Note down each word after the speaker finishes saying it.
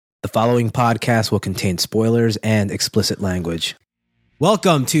following podcast will contain spoilers and explicit language.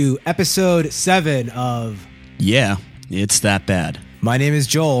 Welcome to episode 7 of Yeah, it's that bad. My name is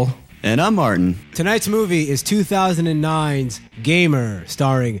Joel. And I'm Martin. Tonight's movie is 2009's Gamer,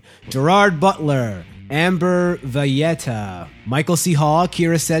 starring Gerard Butler, Amber Valletta, Michael C. Hall,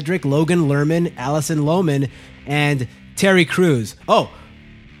 Kira Sedgwick, Logan Lerman, Allison Lohman, and Terry Crews. Oh,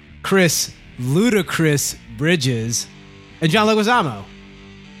 Chris Ludacris Bridges, and John Leguizamo.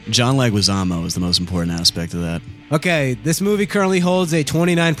 John Leguizamo is the most important aspect of that. Okay, this movie currently holds a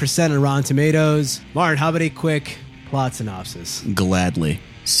 29% on Rotten Tomatoes. Martin, how about a quick plot synopsis? Gladly.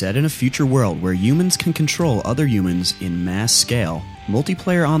 Set in a future world where humans can control other humans in mass scale,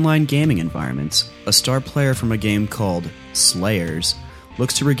 multiplayer online gaming environments, a star player from a game called Slayers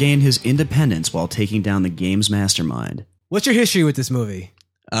looks to regain his independence while taking down the game's mastermind. What's your history with this movie?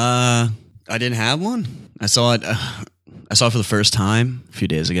 I didn't have one. I saw it for the first time a few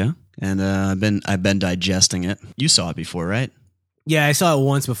days ago, and I've been digesting it. You saw it before, right? Yeah, I saw it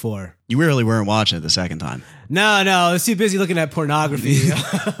once before. You really weren't watching it the second time. No, I was too busy looking at pornography.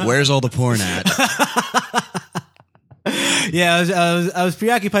 Where's all the porn at? Yeah, I was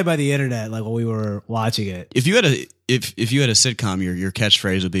preoccupied by the internet, like while we were watching it. If you had a sitcom, your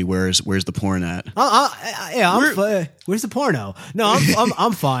catchphrase would be "Where's the porn at?" Where's the porno? No,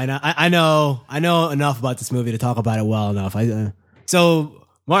 I'm fine. I know enough about this movie to talk about it well enough. So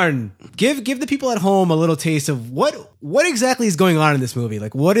Martin, give the people at home a little taste of what exactly is going on in this movie.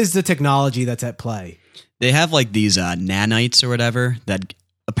 Like, what is the technology that's at play? They have like these nanites or whatever that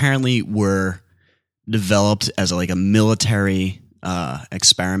apparently were developed as a military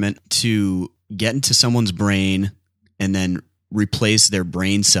experiment to get into someone's brain and then replace their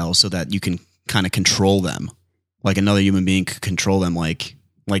brain cells so that you can kind of control them, like another human being could control them, like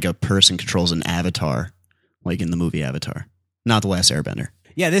a person controls an avatar, like in the movie Avatar, not The Last Airbender.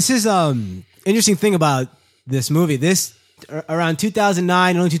 Yeah, this is interesting thing about this movie. This around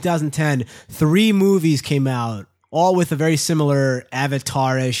 2009, early 2010, 3 movies came out, all with a very similar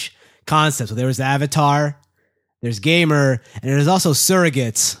Avatar-ish concept. So there was Avatar, there's Gamer, and there's also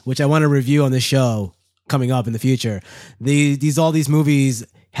Surrogates, which I want to review on this show coming up in the future. All these movies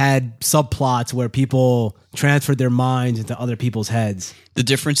had subplots where people transferred their minds into other people's heads. The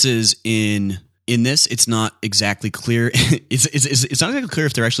difference is in this, it's not exactly clear. It's not exactly clear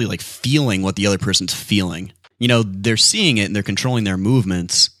if they're actually like feeling what the other person's feeling. You know, they're seeing it and they're controlling their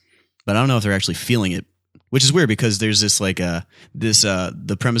movements, but I don't know if they're actually feeling it. Which is weird because there's this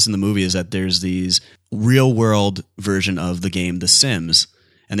the premise in the movie is that there's these real world version of the game The Sims,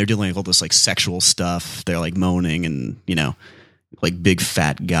 and they're dealing with all this like sexual stuff. They're like moaning, and like big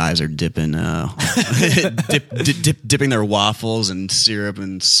fat guys are dipping dipping their waffles in syrup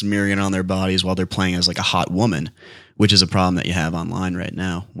and smearing it on their bodies while they're playing as like a hot woman, which is a problem that you have online right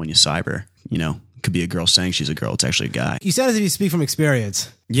now when you cyber. It could be a girl saying she's a girl. It's actually a guy. You sound as if you speak from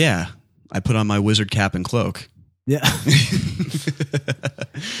experience. Yeah. I put on my wizard cap and cloak. Yeah.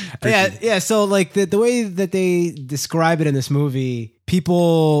 Yeah. So like the way that they describe it in this movie,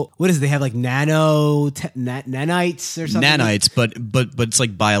 people, what is it? They have like nanites or something? Nanites, but it's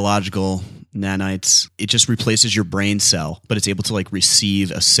like biological nanites. It just replaces your brain cell, but it's able to like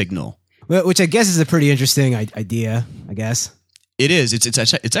receive a signal. Which I guess is a pretty interesting idea, I guess. It is.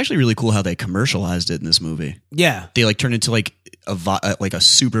 It's actually really cool how they commercialized it in this movie. Yeah. They like turned into like a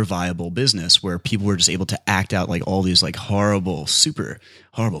super viable business where people were just able to act out like all these like super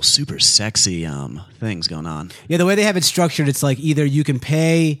sexy things going on. Yeah, the way they have it structured, it's like either you can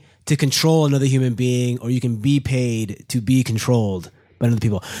pay to control another human being or you can be paid to be controlled by other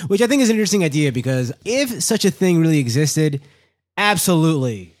people, which I think is an interesting idea because if such a thing really existed,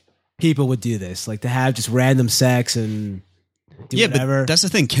 absolutely people would do this, like to have just random sex and whatever. But that's the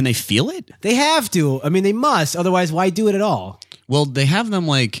thing. Can they feel it? They have to. I mean, they must. Otherwise, why do it at all? Well, they have them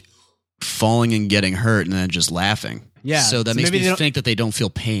like falling and getting hurt and then just laughing. Yeah. So that makes me think that they don't feel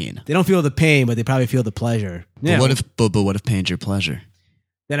pain. They don't feel the pain, but they probably feel the pleasure. Yeah. But what if pain's your pleasure?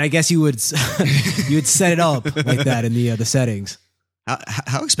 Then I guess you would set it up like that in the settings.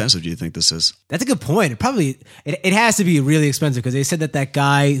 How expensive do you think this is? That's a good point. It has to be really expensive because they said that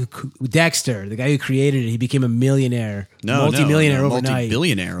guy, Dexter, the guy who created it, he became a millionaire. Multi-billionaire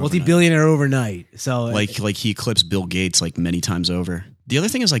overnight. So like he eclipsed Bill Gates like many times over. The other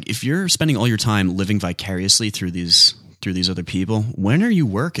thing is like if you're spending all your time living vicariously through these other people, when are you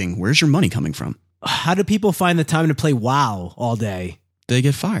working? Where's your money coming from? How do people find the time to play WoW all day? They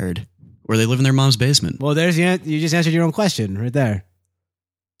get fired or they live in their mom's basement. Well, you just answered your own question right there.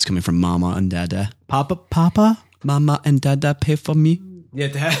 It's coming from Mama and Dada. Papa? Mama and Dada pay for me. Yeah,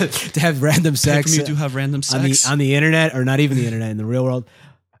 to have random sex. Pay for me to have random sex. On the internet, or not even the internet, in the real world.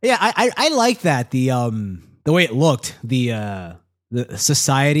 Yeah, I like that the way it looked, the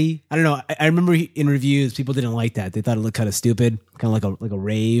society. I don't know. I remember in reviews people didn't like that. They thought it looked kind of stupid, kind of like a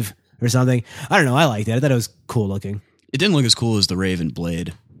rave or something. I don't know. I liked it. I thought it was cool looking. It didn't look as cool as the Rave in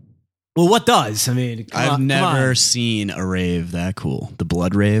Blade. Well, what does? I mean, I've never seen a rave that cool. The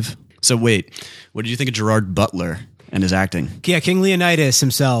Blood Rave. So wait, what did you think of Gerard Butler and his acting? Yeah, King Leonidas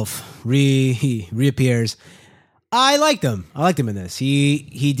himself he reappears. I liked him. I liked him in this.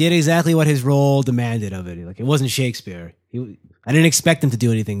 He did exactly what his role demanded of it. Like, it wasn't Shakespeare. I didn't expect him to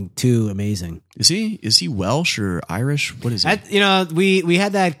do anything too amazing. Is he Welsh or Irish? What is he? We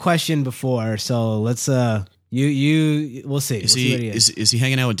had that question before, so let's we'll see. Is see what he is he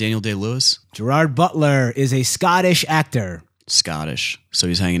hanging out with Daniel Day-Lewis? Gerard Butler is a Scottish actor. Scottish. So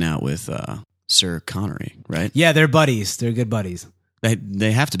he's hanging out with Sir Connery, right? Yeah, they're buddies. They're good buddies.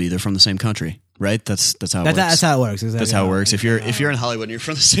 They have to be. They're from the same country, right? That's how it works. That's how it works. Exactly. That's how it works. If you're in Hollywood and you're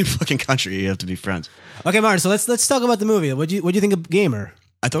from the same fucking country, you have to be friends. Okay, Martin. So let's talk about the movie. What'd you think of Gamer?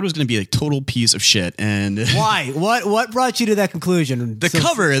 I thought it was going to be a total piece of shit. And why? What brought you to that conclusion? The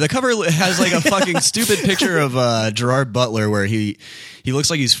cover has like a fucking stupid picture of Gerard Butler where he looks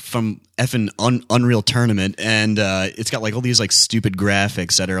like he's from effing Unreal Tournament, and it's got like all these like stupid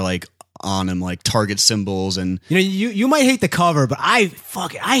graphics that are like on him, like target symbols, and you might hate the cover, but I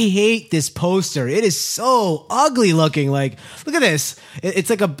hate this poster. It is so ugly looking. Like, look at this.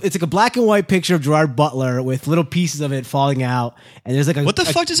 It's like a black and white picture of Gerard Butler with little pieces of it falling out, and there's like what the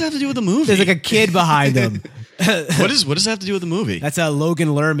fuck does that have to do with the movie? There's like a kid behind him. What does that have to do with the movie? That's Logan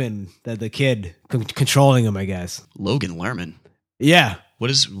Lerman, the kid controlling him, I guess. Logan Lerman. Yeah. What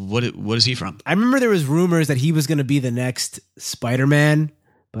is he from? I remember there was rumors that he was going to be the next Spider-Man.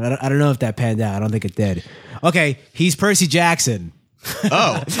 But I don't know if that panned out. I don't think it did. Okay, he's Percy Jackson.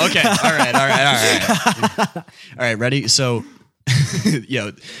 Oh, okay. All right. All right, ready? So,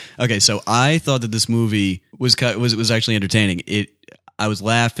 okay, so I thought that this movie was actually entertaining. I was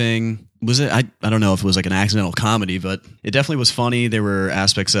laughing. Was it? I don't know if it was like an accidental comedy, but it definitely was funny. There were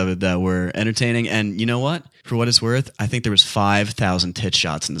aspects of it that were entertaining. And you know what? For what it's worth, I think there was 5,000 tit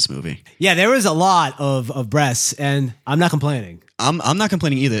shots in this movie. Yeah, there was a lot of breasts, and I'm not complaining. I'm not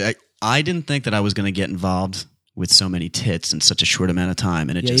complaining either. I didn't think that I was going to get involved with so many tits in such a short amount of time,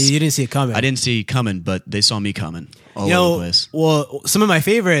 and you didn't see it coming. I didn't see it coming, but they saw me coming all over the place. Well, some of my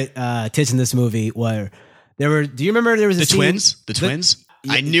favorite tits in this movie were there were. Do you remember there was a scene, the twins?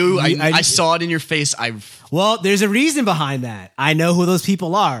 I knew. I saw it in your face. Well, there's a reason behind that. I know who those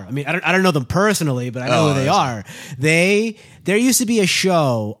people are. I mean, I don't know them personally, but I know who they are. There used to be a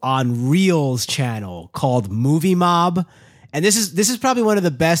show on Reel's channel called Movie Mob. And this is probably one of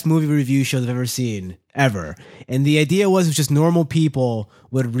the best movie review shows I've ever seen, ever. And the idea was just normal people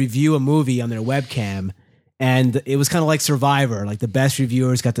would review a movie on their webcam, and it was kind of like Survivor. Like, the best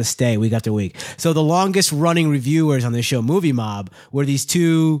reviewers got to stay week after week. So the longest running reviewers on this show, Movie Mob, were these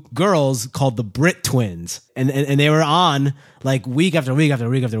two girls called the Brit Twins. And they were on like week after week after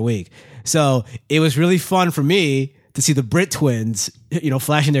week after week. So it was really fun for me to see the Brit Twins,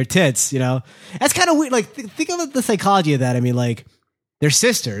 flashing their tits, That's kind of weird. Like, think of the psychology of that. I mean, like, they're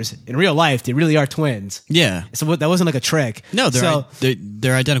sisters. In real life, they really are twins. Yeah. So that wasn't like a trick. No,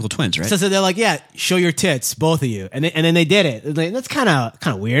 they're identical twins, right? So they're like, yeah, show your tits, both of you. And then they did it. Like, that's kind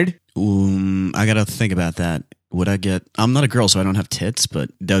of weird. I got to think about that. Would I get... I'm not a girl, so I don't have tits, but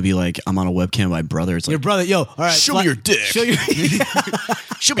that would be like, I'm on a webcam with my brother. It's like... Your brother, all right. Show me your dick. Show your...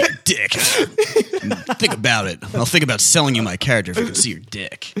 Show me your dick. Think about it. I'll think about selling you my character if I can see your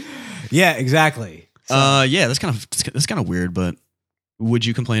dick. Yeah, exactly. So, yeah, that's kind of weird, but would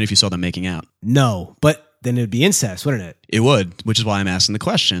you complain if you saw them making out? No, but then it'd be incest, wouldn't it? It would, which is why I'm asking the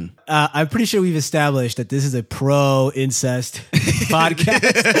question. I'm pretty sure we've established that this is a pro-incest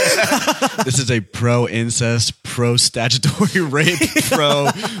podcast. This is a pro-incest, pro-statutory rape,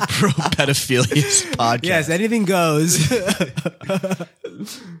 pro-pedophilia podcast. Yes, anything goes.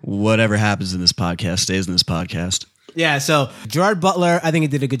 Whatever happens in this podcast stays in this podcast. Yeah, so Gerard Butler, I think he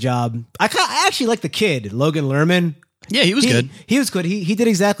did a good job. I actually like the kid, Logan Lerman. Yeah, he was good. He was good. He did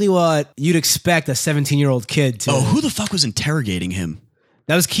exactly what you'd expect a 17-year-old kid to. Oh, who the fuck was interrogating him?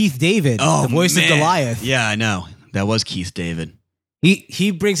 That was Keith David, the voice of Goliath. Yeah, I know. That was Keith David. He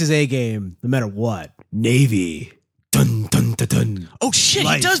brings his A game no matter what. Navy. Dun, dun, dun, dun. Oh, shit.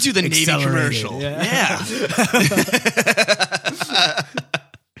 Life he does do the Navy commercial. Yeah.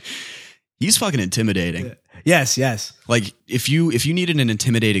 He's fucking intimidating. Yes. Like, if you needed an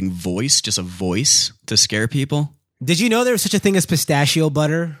intimidating voice, just a voice to scare people. Did you know there was such a thing as pistachio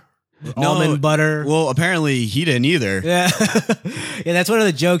butter? almond butter. Well, apparently he didn't either. Yeah. Yeah, that's one of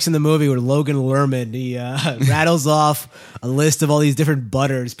the jokes in the movie where Logan Lerman, he rattles off a list of all these different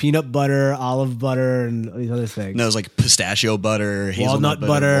butters, peanut butter, olive butter, and these other things. No, it was like pistachio butter, hazelnut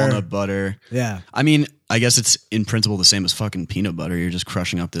butter, walnut butter. Yeah. I mean, I guess it's in principle the same as fucking peanut butter. You're just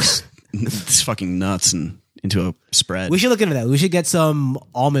crushing up this this fucking nuts and into a spread. We should look into that. We should get some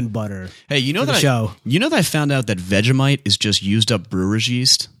almond butter. Hey, you know for the that show. You know that I found out that Vegemite is just used up brewer's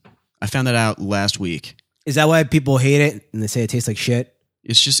yeast? I found that out last week. Is that why people hate it and they say it tastes like shit?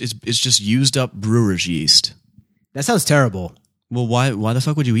 It's just used up brewer's yeast. That sounds terrible. Well, why the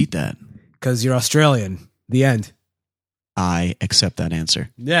fuck would you eat that? Because you're Australian. The end. I accept that answer.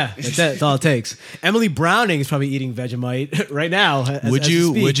 Yeah, that's all it takes. Emily Browning is probably eating Vegemite right now. Would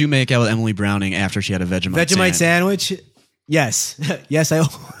you make out with Emily Browning after she had a Vegemite sandwich? Yes. Yes, I would.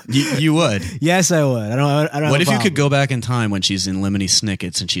 You would. Yes, I would. I don't. What if you could go back in time when she's in Lemony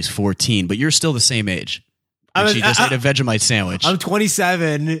Snicket's and she's 14, but you're still the same age? And she just ate a Vegemite sandwich. I'm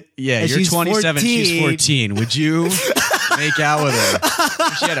 27. Yeah, you're 27. 14. She's 14. Would you make out with her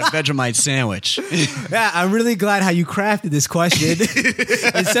if she had a Vegemite sandwich? Yeah, I'm really glad how you crafted this question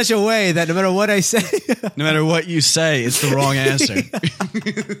in such a way that no matter what I say, no matter what you say, it's the wrong answer.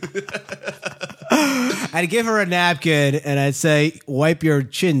 I'd give her a napkin and I'd say, "Wipe your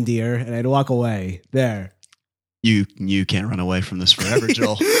chin, dear," and I'd walk away. There. You can't run away from this forever,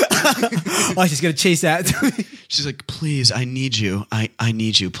 Joel. Oh, she's gonna chase after me. She's like, "Please, I need you. I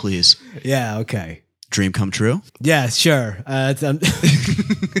need you, please." Yeah. Okay. Dream come true? Yeah. Sure.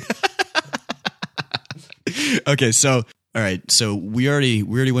 Okay. So, all right. So we already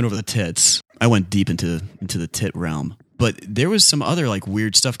went over the tits. I went deep into the tit realm, but there was some other like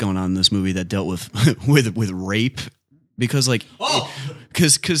weird stuff going on in this movie that dealt with with rape, because like,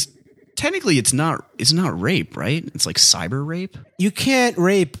 because technically it's not rape, right? It's like cyber rape. You can't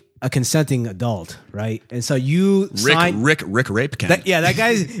rape a consenting adult, right? And so you Rick Rape can. That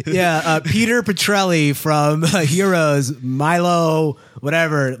guy's Peter Petrelli from Heroes, Milo,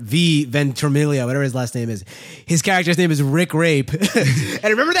 whatever, V Ventimiglia, whatever his last name is. His character's name is Rick Rape. And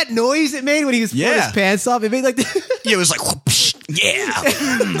remember that noise it made when he was pulling his pants off? It made like yeah, it was like whoosh, yeah,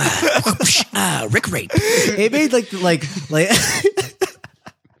 Rick Rape. It made like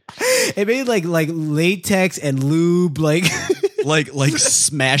it made like latex and lube like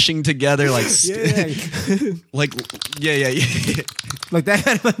smashing together like like that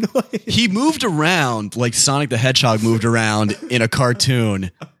kind of a noise. He moved around like Sonic the Hedgehog moved around in a cartoon.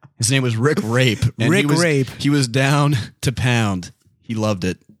 His name was Rick Rape. And he was down to pound. He loved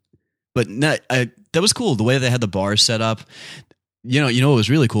it. But that was cool. The way they had the bar set up. You know what was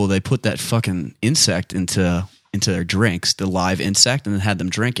really cool? They put that fucking insect into their drinks, the live insect, and then had them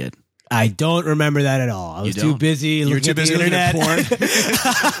drink it. I don't remember that at all. I was too busy looking at the internet. Porn?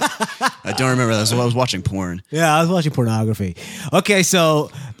 I don't remember that. So I was watching porn. Yeah, I was watching pornography. Okay,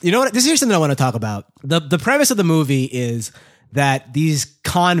 so you know what? Here's something I want to talk about. The premise of the movie is that these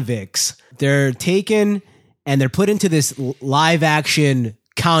convicts, they're taken and they're put into this live action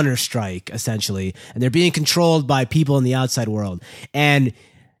Counter-Strike, essentially, and they're being controlled by people in the outside world. And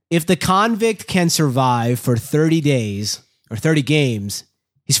if the convict can survive for 30 days or 30 games,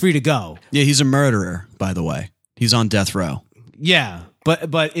 he's free to go. Yeah, he's a murderer, by the way. He's on death row. Yeah,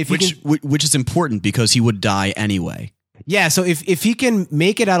 but if which is important because he would die anyway. Yeah, so if he can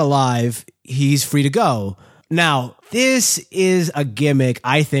make it out alive, he's free to go. Now, this is a gimmick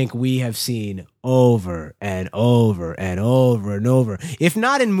I think we have seen over and over and over and over. If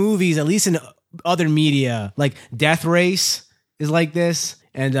not in movies, at least in other media, like Death Race is like this.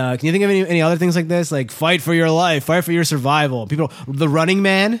 And can you think of any other things like this? Like fight for your life, fight for your survival. People, The Running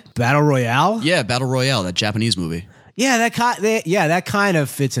Man, Battle Royale. Yeah, Battle Royale, that Japanese movie. Yeah, that kind of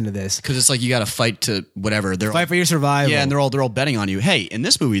fits into this because it's like you got to fight to whatever. Fight for your survival. Yeah, and they're all betting on you. Hey, in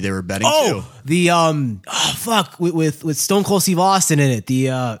this movie they were betting too. With Stone Cold Steve Austin in it.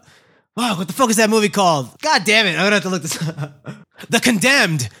 What the fuck is that movie called? God damn it! I'm gonna have to look this up. The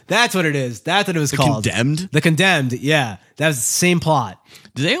Condemned. That's what it is. That's what it was called. Condemned? The Condemned. Yeah, that was the same plot.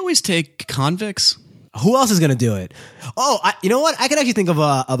 Do they always take convicts? Who else is gonna do it? Oh, you know what? I could actually think of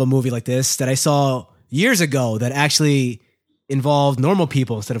a movie like this that I saw years ago that actually involved normal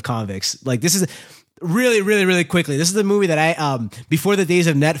people instead of convicts. Like this is really, really, really quickly. This is the movie that I before the days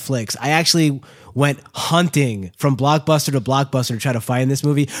of Netflix, I actually went hunting from Blockbuster to Blockbuster to try to find this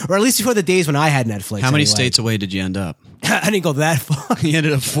movie, or at least before the days when I had Netflix. How many states away did you end up? I didn't go that far. You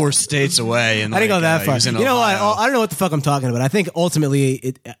ended up 4 states away, and I didn't go that far. You know what? I don't know what the fuck I'm talking about. I think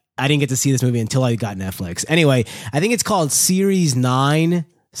ultimately I didn't get to see this movie until I got Netflix. Anyway, I think it's called Series 9.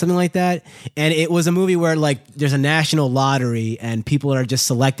 something like that. And it was a movie where like there's a national lottery and people are just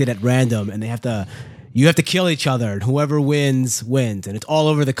selected at random, and you have to kill each other, and whoever wins, and it's all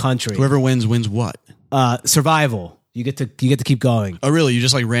over the country. Whoever wins what? Survival. You get to keep going. Oh, really? You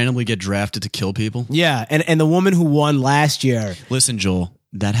just like randomly get drafted to kill people? Yeah, and the woman who won last year. Listen, Joel,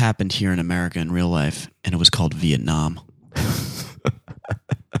 that happened here in America in real life, and it was called Vietnam.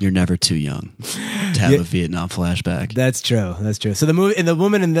 You're never too young to have a Vietnam flashback. That's true. So the movie and the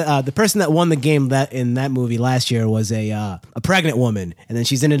woman and the person that won the game that in that movie last year was a pregnant woman, and then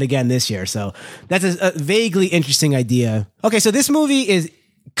she's in it again this year. So that's a vaguely interesting idea. Okay, so this movie is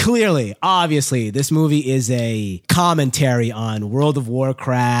obviously, this movie is a commentary on World of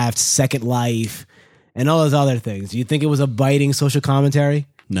Warcraft, Second Life, and all those other things. Do you think it was a biting social commentary?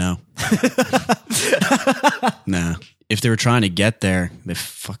 No. Nah. If they were trying to get there,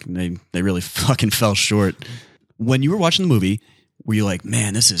 they really fucking fell short. When you were watching the movie, were you like,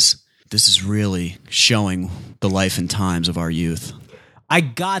 man, this is really showing the life and times of our youth? I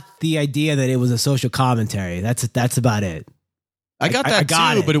got the idea that it was a social commentary. That's about it. I got that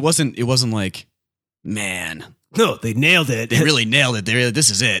too, but it wasn't like, man. No, they nailed it. They really nailed it. This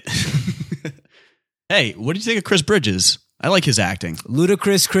is it. Hey, what do you think of Chris Bridges? I like his acting.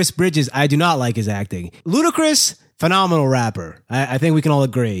 Ludacris, Chris Bridges. I do not like his acting. Ludacris, phenomenal rapper. I think we can all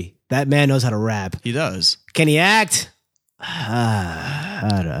agree. That man knows how to rap. He does. Can he act? The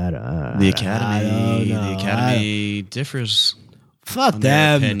Academy differs. Fuck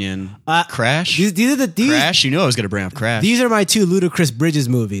them. Opinion. Crash. These Crash. You know I was going to bring up Crash. These are my two Ludacris Bridges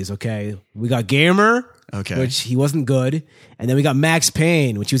movies. Okay, we got Gamer, which he wasn't good, and then we got Max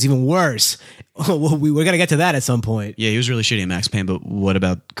Payne, which was even worse. We're gonna get to that at some point. Yeah, he was really shitty in Max Payne. But what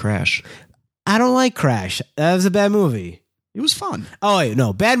about Crash? I don't like Crash. That was a bad movie. It was fun. Oh wait,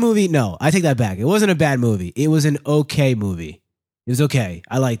 no, bad movie. No, I take that back. It wasn't a bad movie. It was an okay movie. It was okay.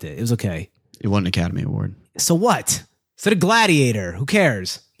 I liked it. It was okay. It won an Academy Award. So what? So the Gladiator. Who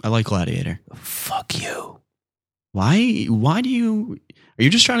cares? I like Gladiator. Fuck you. Why do you? Are you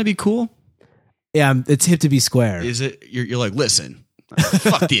just trying to be cool? Yeah, it's hip to be square. Is it? You're like, listen.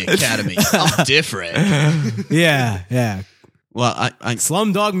 Fuck the Academy. I'm different. Yeah. Well, I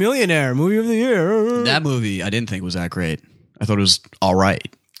Slumdog Millionaire, movie of the year. That movie I didn't think was that great. I thought it was all right.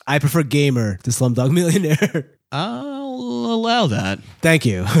 I prefer Gamer to Slumdog Millionaire. I'll allow that. Thank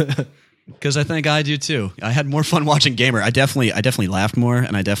you. Because I think I do too. I had more fun watching Gamer. I definitely laughed more,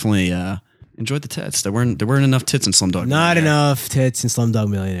 and I definitely enjoyed the tits. There weren't enough tits in Slumdog Millionaire. Not enough tits in Slumdog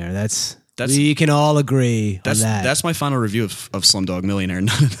Millionaire. That's we can all agree on that. That's my final review of Slumdog Millionaire.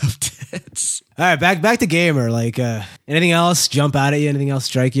 Not enough tits. All right, back to Gamer. Like anything else jump out at you? Anything else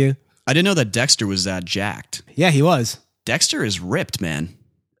strike you? I didn't know that Dexter was that jacked. Yeah, he was. Dexter is ripped, man.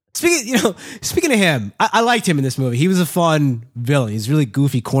 Speaking of him, I liked him in this movie. He was a fun villain. He's a really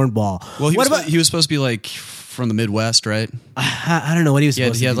goofy cornball. Well, he was supposed to be like from the Midwest, right? I don't know what he was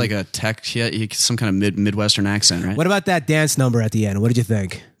supposed to be. He had like a tech, he had some kind of Midwestern accent, right? What about that dance number at the end? What did you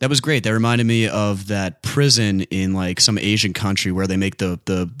think? That was great. That reminded me of that prison in like some Asian country where they make the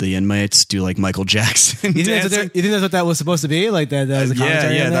inmates do like Michael Jackson. You think that's what that was supposed to be? Like that was a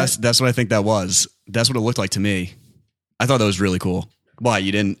commentary? Yeah. That's what I think that was. That's what it looked like to me. I thought that was really cool. Why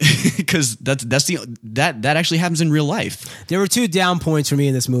you didn't? Because that actually happens in real life. There were 2 down points for me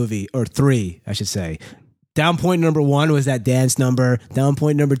in this movie, or 3, I should say. Down point number 1 was that dance number. Down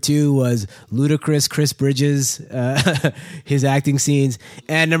point number 2 was Ludacris, Chris Bridges, his acting scenes.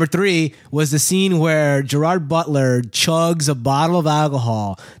 And number 3 was the scene where Gerard Butler chugs a bottle of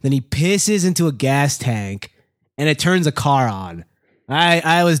alcohol, then he pisses into a gas tank, and it turns a car on.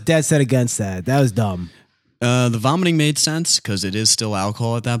 I was dead set against that. That was dumb. The vomiting made sense because it is still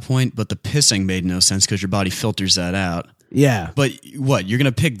alcohol at that point, but the pissing made no sense because your body filters that out. Yeah. But what? You're going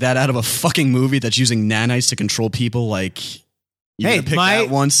to pick that out of a fucking movie that's using nanites to control people? Like, you're going to pick that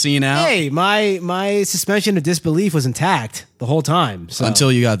one scene out? Hey, my suspension of disbelief was intact the whole time. So.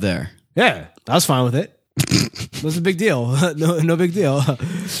 Until you got there. Yeah, I was fine with it. It was a big deal. No big deal.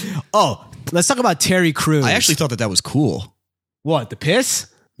 Oh, let's talk about Terry Crews. I actually thought that was cool. What, the piss?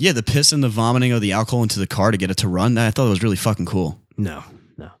 Yeah, the piss and the vomiting of the alcohol into the car to get it to run. I thought it was really fucking cool. No.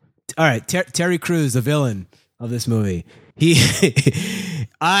 All right, Terry Crews, the villain of this movie.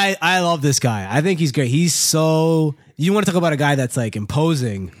 I love this guy. I think he's great. He's so. You want to talk about a guy that's like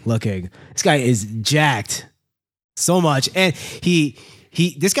imposing looking? This guy is jacked so much, and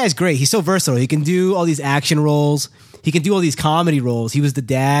this guy's great. He's so versatile. He can do all these action roles. He can do all these comedy roles. He was the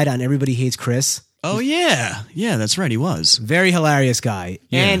dad on Everybody Hates Chris. Oh yeah, that's right. He was very hilarious guy,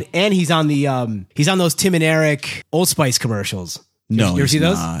 yeah. and he's on those Tim and Eric Old Spice commercials. No, you ever see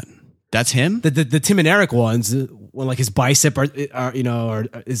those? Not. That's him. The Tim and Eric ones when like his bicep are or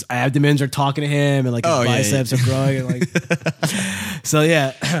his abdomens are talking to him and like his biceps are growing and like so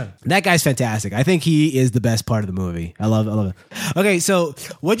yeah, that guy's fantastic. I think he is the best part of the movie. I love it. Okay, so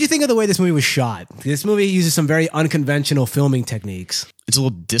what do you think of the way this movie was shot? This movie uses some very unconventional filming techniques. It's a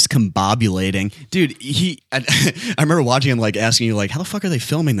little discombobulating, dude. I remember watching him like asking you like, how the fuck are they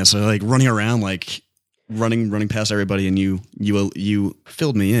filming this? Or like running around like running past everybody, and you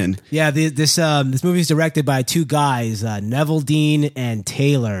filled me in. Yeah, this movie is directed by two guys, Neville Dean and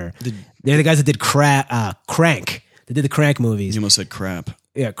Taylor. They're the guys that did Crank. They did the Crank movies. You almost said crap.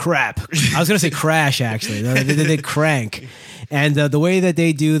 Yeah, crap. I was going to say Crash, actually. They did Crank. And the way that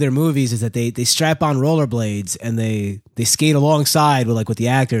they do their movies is that they strap on rollerblades and they skate alongside with the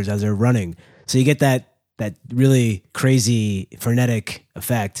actors as they're running. So you get that really crazy, frenetic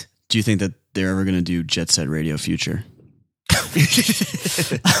effect. Do you think that they're ever going to do Jet Set Radio Future?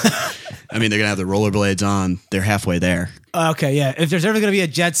 I mean, they're going to have the rollerblades on. They're halfway there. Okay, yeah. If there's ever going to be a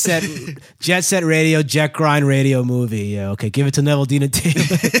Jet Set Radio, Jet Grind Radio movie, yeah, okay, give it to Neville Dean and Taylor.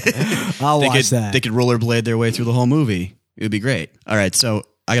 I'll watch that. They could rollerblade their way through the whole movie. It would be great. All right, so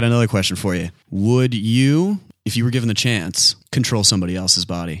I got another question for you. Would you, if you were given the chance, control somebody else's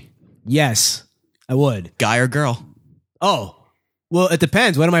body? Yes, I would. Guy or girl? Oh. Well, it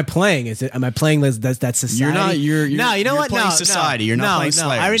depends. What am I playing? Am I playing that society? You're no, you know what? Playing no, society. You're not playing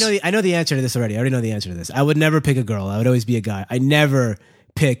Slayers. I know the answer to this already. I already know the answer to this. I would never pick a girl. I would always be a guy. I never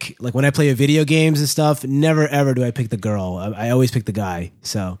pick, like when I play video games and stuff, never ever do I pick the girl. I always pick the guy.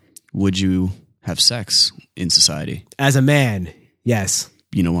 So, would you have sex in society? As a man, yes.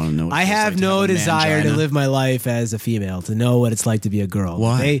 You don't want to know what I have no desire to live my life as a female, to know what it's like to be a girl.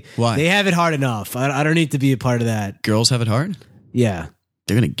 Why? They have it hard enough. I don't need to be a part of that. Girls have it hard? Yeah.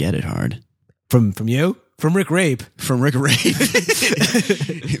 They're going to get it hard. From you? From Rick Rape. From Rick Rape.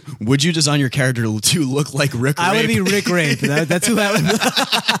 Would you design your character to look like Rick Rape? I would be Rick Rape. That's who I would.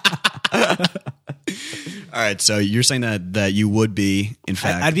 All right, so you're saying that you would be, in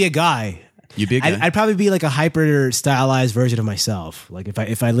fact. I'd be a guy. You'd be a guy? I'd probably be like a hyper stylized version of myself. Like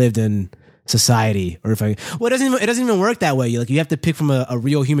if I lived in society, or it doesn't even work that way. You have to pick from a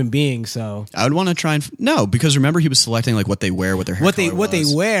real human being. So I would want to try and no, because remember he was selecting like what they wear, what their hair color was. What they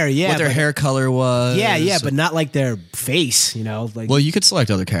wear, yeah, what their hair color was, yeah, but not like their face. Well, you could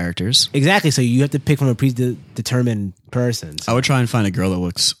select other characters, exactly. So you have to pick from a predetermined person. So. I would try and find a girl that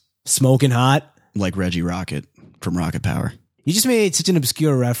looks smoking hot, like Reggie Rocket from Rocket Power. You just made such an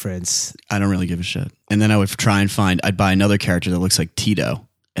obscure reference. I don't really give a shit. And then I would try and I'd buy another character that looks like Tito,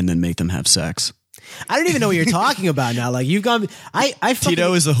 and then make them have sex. I don't even know what you're talking about now. Like you've gone.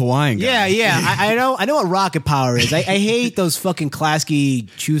 Tito is the Hawaiian guy. Yeah. I know what Rocket Power is. I hate those fucking Klasky,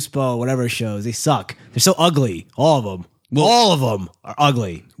 Chuspo, whatever shows. They suck. They're so ugly. All of them. Well, all of them are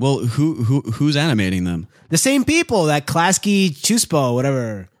ugly. Well, who's animating them? The same people. That Klasky, Chuspo,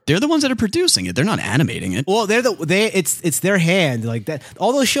 whatever. They're the ones that are producing it. They're not animating it. Well, it's their hand like that.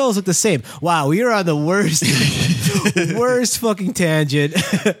 All those shows look the same. Wow, we are on the worst fucking tangent.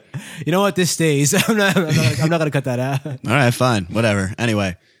 You know what? This stays. I'm not gonna cut that out. All right, fine, whatever.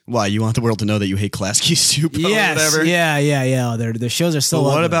 Anyway, why you want the world to know that you hate Klasky Soup? Yes, or whatever? Yeah. Their shows are so. But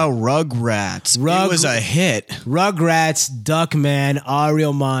what about Rugrats? It was a hit. Rugrats, Duckman, Our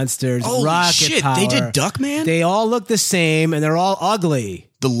Real Monsters, Holy Rocket shit, Power. They did Duckman? They all look the same, and they're all ugly.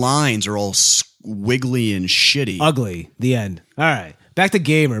 The lines are all wiggly and shitty. Ugly. The end. All right. Back to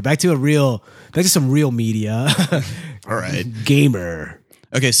Gamer. Back to some real media. All right. Gamer.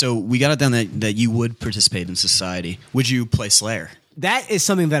 Okay, so we got it down that you would participate in society. Would you play Slayer? That is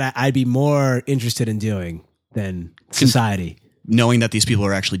something that I'd be more interested in doing than society. Knowing that these people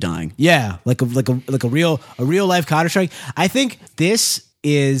are actually dying. Yeah, like a real life Counter-Strike. I think this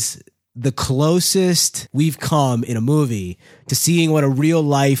is the closest we've come in a movie to seeing what a real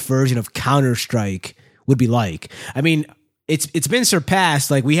life version of Counter-Strike would be like. I mean, it's been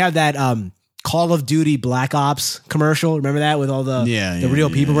surpassed. Like we have that Call of Duty Black Ops commercial. Remember that with all the real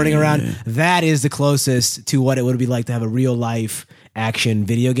people running around? Yeah. That is the closest to what it would be like to have a real life action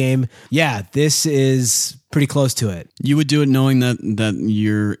video game. Yeah, this is pretty close to it. You would do it knowing that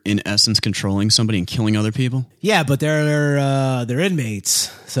you're in essence controlling somebody and killing other people? Yeah, but they're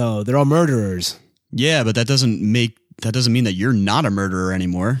inmates, so they're all murderers. Yeah, but that doesn't mean that you're not a murderer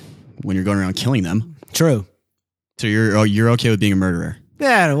anymore when you're going around killing them. True. So you're okay with being a murderer?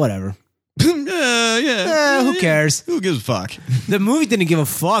 Yeah, whatever. Who cares? Who gives a fuck? The movie didn't give a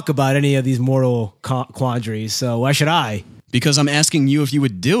fuck about any of these moral quandaries, so why should I? Because I'm asking you if you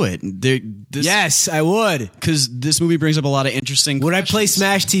would do it. Yes, I would. Because this movie brings up a lot of interesting questions. Would I play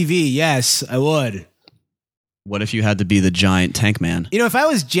Smash TV? Yes, I would. What if you had to be the giant tank man You know, if I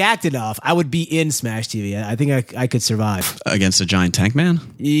was jacked enough, I would be in Smash TV. I think I could survive. against a giant tank man?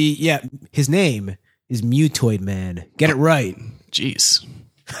 Yeah, his name is Mutoid Man. Get it right. Jeez.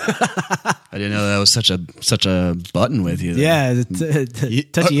 I didn't know that was such a button with you. Yeah, it's a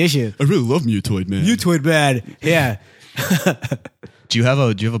touchy issue. I really love Mutoid Man. Mutoid Man. Yeah. Do you have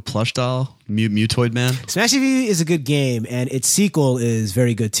a plush doll, Mutoid Man? Smash TV is a good game, and its sequel is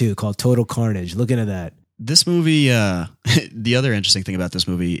very good too, called Total Carnage. Look into that. This movie, the other interesting thing about this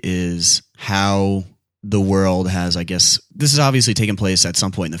movie is how the world has, I guess, this is obviously taking place at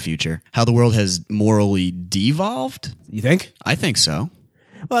some point in the future, how the world has morally devolved. You think? I think so.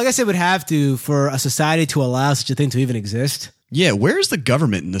 Well, I guess it would have to for a society to allow such a thing to even exist. Yeah, where's the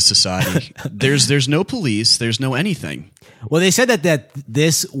government in this society? There's no police, there's no anything. Well, they said that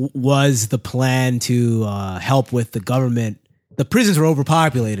this was the plan to help with the government. The prisons were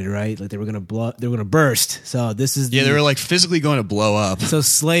overpopulated, right? Like they were gonna burst. So this is Yeah, they were like physically going to blow up. So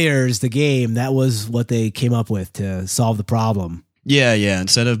Slayers, the game, that was what they came up with to solve the problem. Yeah.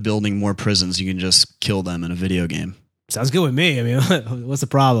 Instead of building more prisons, you can just kill them in a video game. Sounds good with me. I mean, what's the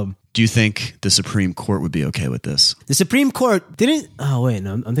problem? Do you think the Supreme Court would be okay with this? The Supreme Court didn't. Oh wait,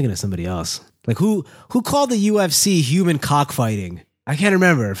 no, I'm thinking of somebody else. Like who called the UFC human cockfighting? I can't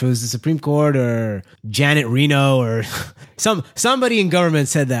remember if it was the Supreme Court or Janet Reno or somebody in government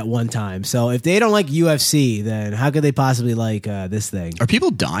said that one time. So if they don't like UFC, then how could they possibly like this thing? Are people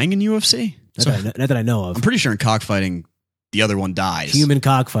dying in UFC? Not that I know I'm of. pretty sure in cockfighting, the other one dies. Human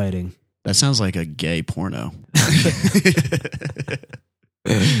cockfighting. That sounds like a gay porno.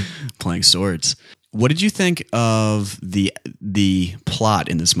 Playing swords. What did you think of the plot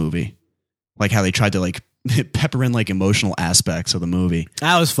in this movie? Like how they tried to like pepper in like emotional aspects of the movie.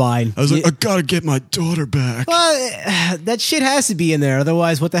 That was fine. I was like, I gotta get my daughter back. Well, that shit has to be in there.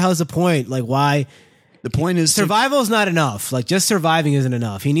 Otherwise, what the hell is the point? Like, why? The point is Survival is not enough. Like, just surviving isn't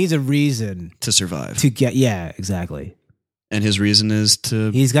enough. He needs a reason to survive. to get. Yeah, exactly. And his reason is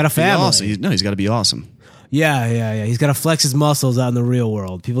to He's got a be family. awesome. He's got to be awesome. Yeah. He's got to flex his muscles out in the real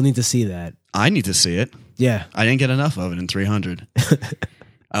world. People need to see that. I need to see it. Yeah. I didn't get enough of it in 300.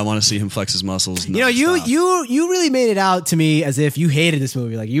 I want to see him flex his muscles. You know, you really made it out to me as if you hated this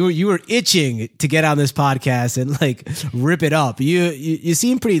movie. Like you were itching to get on this podcast and like rip it up. You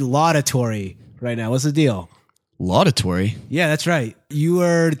seem pretty laudatory right now. What's the deal? Laudatory. Yeah, that's right. You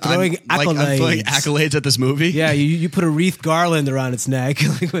were throwing accolades. I'm throwing accolades at this movie. Yeah, you put a wreath garland around its neck.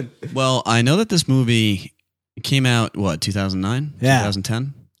 Well, I know that this movie came out 2009, Yeah.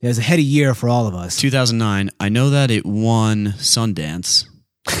 2010, It was a heady year for all of us. 2009. I know that it won Sundance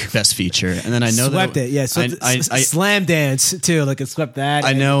Best Feature, and then I know swept that it. Yeah, Slam Dance too. Like it swept that.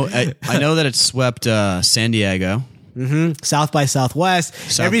 I know that it swept San Diego. South by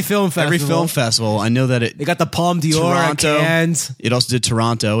Southwest. Every film festival. I know that it They got the Palme d'Or Toronto. at Cannes. It also did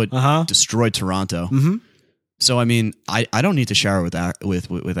Toronto. It destroyed Toronto. Mm-hmm. So I mean, I don't need to shower with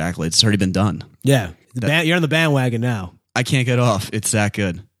accolades. It's already been done. Yeah, you're on the bandwagon now. I can't get off. It's that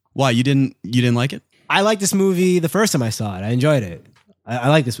good. Why you didn't like it? I liked this movie the first time I saw it. I enjoyed it. I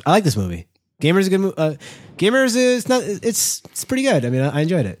like this. I like this movie. Gamers is a good movie. Gamers is not. It's pretty good. I mean, I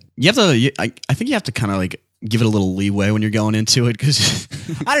enjoyed it. You have to. I think you have to kind of like give it a little leeway when you're going into it because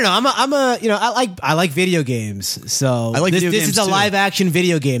I don't know. I like video games. So I like this video games is a too. live action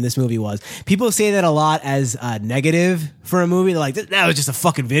video game. This movie was. People say that a lot as negative for a movie. They're like, that was just a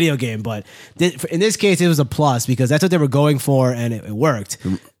fucking video game. But in this case, it was a plus because that's what they were going for, and it worked.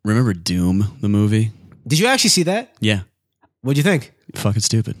 Remember Doom the movie? Did you actually see that? Yeah, What'd you think? fucking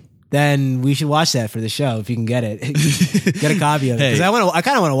stupid. Then we should watch that for the show if you can get it. Get a copy of it because I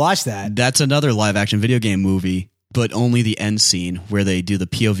kind of want to watch that. That's another live action video game movie, but only the end scene where they do the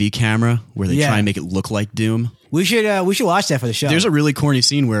POV camera where they try and make it look like Doom. We should watch that for the show. There's a really corny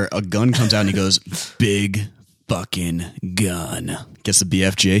scene where a gun comes out and he goes, "Big fucking gun." Gets the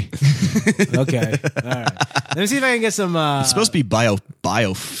BFG. Okay. All right. Let me see if I can get some. It's supposed to be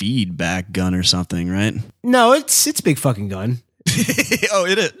biofeedback gun or something, right? No, it's big fucking gun. Oh,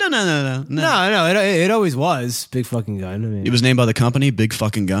 it is. No. No, it always was big fucking gun. I mean, It was named by the company, Big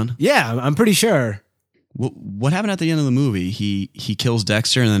Fucking Gun. yeah, I'm pretty sure. What happened at the end of the movie? He kills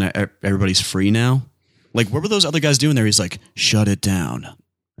Dexter, and then everybody's free now. Like, what were those other guys doing there? He's like, "Shut it down,"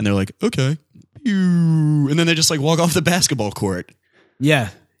 and they're like, "Okay," and then they just like walk off the basketball court. Yeah.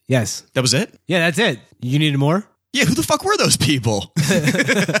 Yes. That was it. Yeah, that's it. You needed more? Yeah, who the fuck were those people?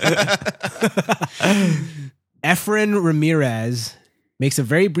 Efren Ramirez makes a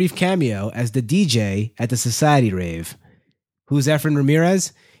very brief cameo as the DJ at the Society Rave. Who's Efren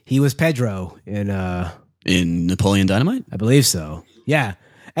Ramirez? He was Pedro in In Napoleon Dynamite? I believe so. Yeah.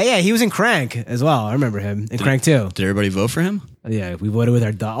 Yeah, he was in Crank as well. I remember him in Crank 2. Did everybody vote for him? Yeah, we voted with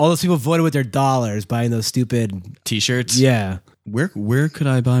our all those people voted with their dollars buying those stupid T-shirts? Yeah. Where could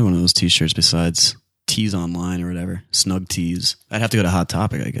I buy one of those T-shirts besides Tees Online or whatever? Snug Tees. I'd have to go to Hot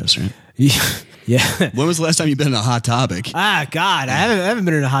Topic, I guess, right? Yeah. When was the last time you've been in a Hot Topic? Ah, God, I haven't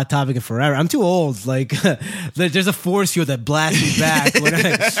been in a Hot Topic in forever. I'm too old. Like, there's a force field that blasts me back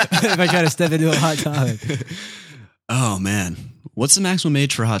if I try to step into a Hot Topic. Oh, man. What's the maximum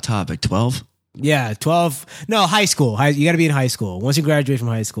age for Hot Topic? 12? Yeah, 12. No, high school. You got to be in high school. Once you graduate from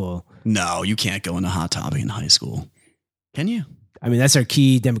high school. No, you can't go into Hot Topic in high school. Can you? I mean, that's our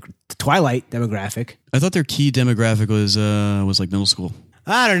key Twilight demographic. I thought their key demographic was like middle school.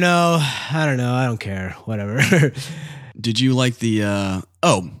 I don't know. I don't care. Whatever. Did you like the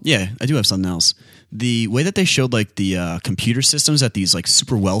oh, yeah, I do have something else. The way that they showed like the computer systems that these like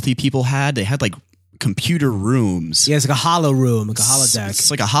super wealthy people had, they had like computer rooms. Yeah, it's like a hollow room, like a holodeck.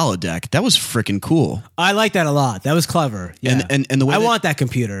 It's like a holodeck. That was freaking cool. I like that a lot. That was clever. Yeah. And the way I want that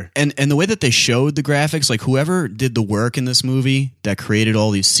computer. And the way that they showed the graphics, like whoever did the work in this movie that created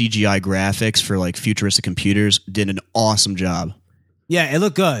all these CGI graphics for like futuristic computers did an awesome job. Yeah, it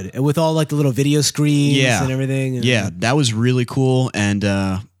looked good. And with all like the little video screens and everything. And yeah, that was really cool. And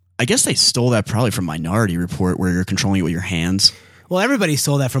I guess they stole that probably from Minority Report where you're controlling it with your hands. Well, everybody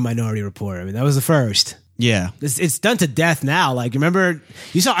stole that from Minority Report. I mean, that was the first. Yeah. It's done to death now. Like, remember,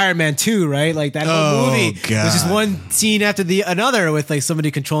 you saw Iron Man 2, right? Like, that whole movie God. was just one scene after another with, like, somebody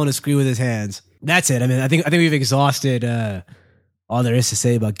controlling a screen with his hands. That's it. I mean, I think we've exhausted all there is to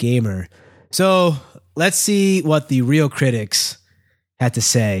say about Gamer. So, let's see what the real critics had to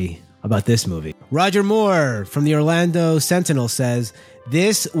say about this movie. Roger Moore from the Orlando Sentinel says,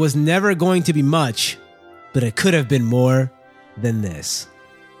 "This was never going to be much, but it could have been more than this."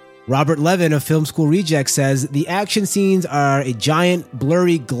 Robert Levin of Film School Rejects says, "The action scenes are a giant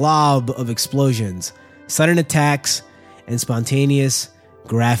blurry glob of explosions, sudden attacks, and spontaneous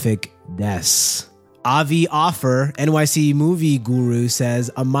graphic deaths." Avi Offer, NYC movie guru, says,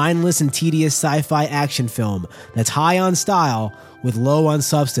 "A mindless and tedious sci-fi action film that's high on style with low on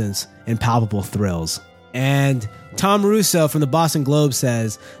substance and palpable thrills." And Tom Russo from the Boston Globe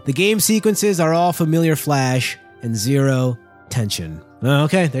says, "The game sequences are all familiar flash and zero tension."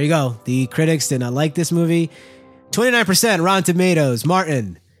 Okay, there you go. The critics did not like this movie. 29% Rotten Tomatoes.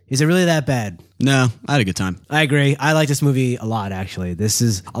 Martin, is it really that bad? No, I had a good time. I agree. I like this movie a lot, actually. This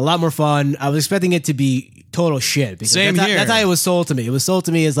is a lot more fun. I was expecting it to be total shit. Because Same that's here. That's how it was sold to me. It was sold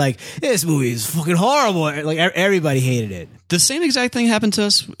to me as like, this movie is fucking horrible. Like, everybody hated it. The same exact thing happened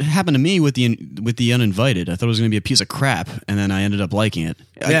to me with the Uninvited. I thought it was going to be a piece of crap, and then I ended up liking it.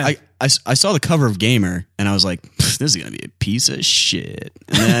 Yeah. I saw the cover of Gamer, and I was like, "This is going to be a piece of shit."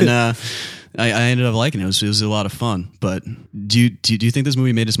 And then I ended up liking it. It was a lot of fun. But do you think this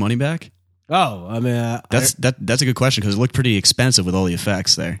movie made its money back? Oh, I mean, That's a good question because it looked pretty expensive with all the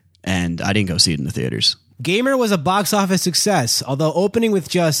effects there, and I didn't go see it in the theaters. Gamer was a box office success. Although opening with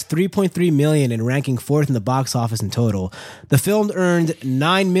just $3.3 million and ranking fourth in the box office in total, the film earned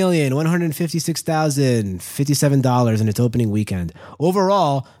 $9,156,057 in its opening weekend.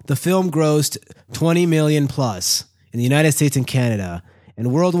 Overall, the film grossed $20 million plus in the United States and Canada,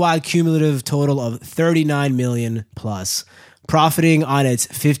 and worldwide cumulative total of $39 million plus, profiting on its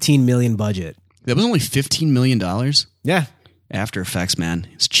 $15 million budget. That was only $15 million? Yeah. After Effects, man,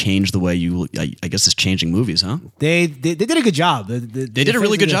 it's changed the way I guess it's changing movies, huh? They did a good job. They did a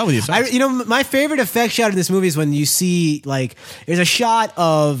really good job with the effects. My favorite effect shot in this movie is when you see, like, there's a shot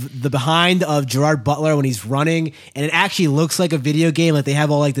of the behind of Gerard Butler when he's running, and it actually looks like a video game. Like, they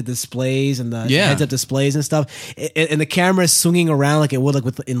have all like the displays and the heads-up displays and stuff, and the camera is swinging around like it would like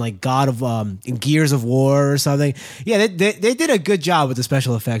in like in Gears of War or something. Yeah, they did a good job with the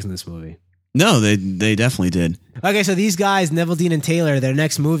special effects in this movie. No, they definitely did. Okay, so these guys, Neville Dean and Taylor, their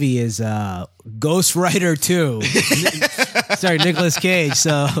next movie is Ghost Rider 2. Sorry, Nicolas Cage.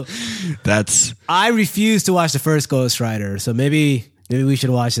 So I refuse to watch the first Ghost Rider, so maybe we should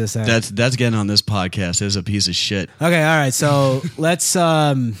watch this. That's getting on this podcast. It's a piece of shit. Okay, all right. So let's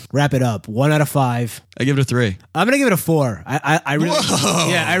wrap it up. 1 out of 5. I give it a 3. I'm gonna give it a 4. I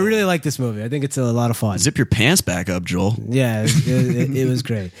really like this movie. I think it's a lot of fun. Zip your pants back up, Joel. Yeah, it was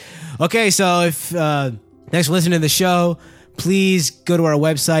great. Okay, so if thanks for listening to the show. Please go to our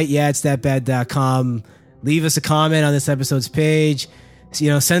website, yeahitsthatbad.com. Leave us a comment on this episode's page.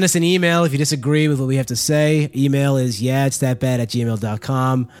 So, send us an email if you disagree with what we have to say. Email is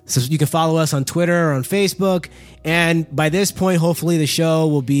yeahitsthatbad@gmail.com. So you can follow us on Twitter or on Facebook. And by this point, hopefully the show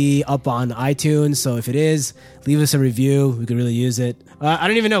will be up on iTunes. So if it is, leave us a review. We could really use it. I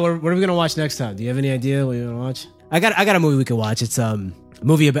don't even know. What are we going to watch next time? Do you have any idea what you're going to watch? I got a movie we could watch. It's A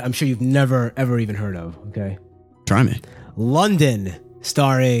movie I'm sure you've never, ever even heard of, okay? Try me. London,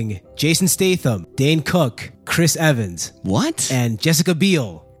 starring Jason Statham, Dane Cook, Chris Evans, What? and Jessica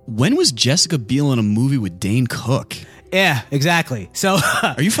Biel. When was Jessica Biel in a movie with Dane Cook? Yeah, exactly. So,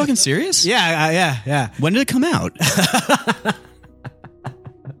 Are you fucking serious? yeah. When did it come out?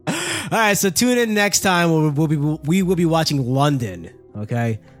 All right, so tune in next time. We will be watching London,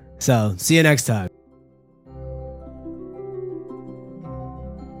 okay? So, see you next time.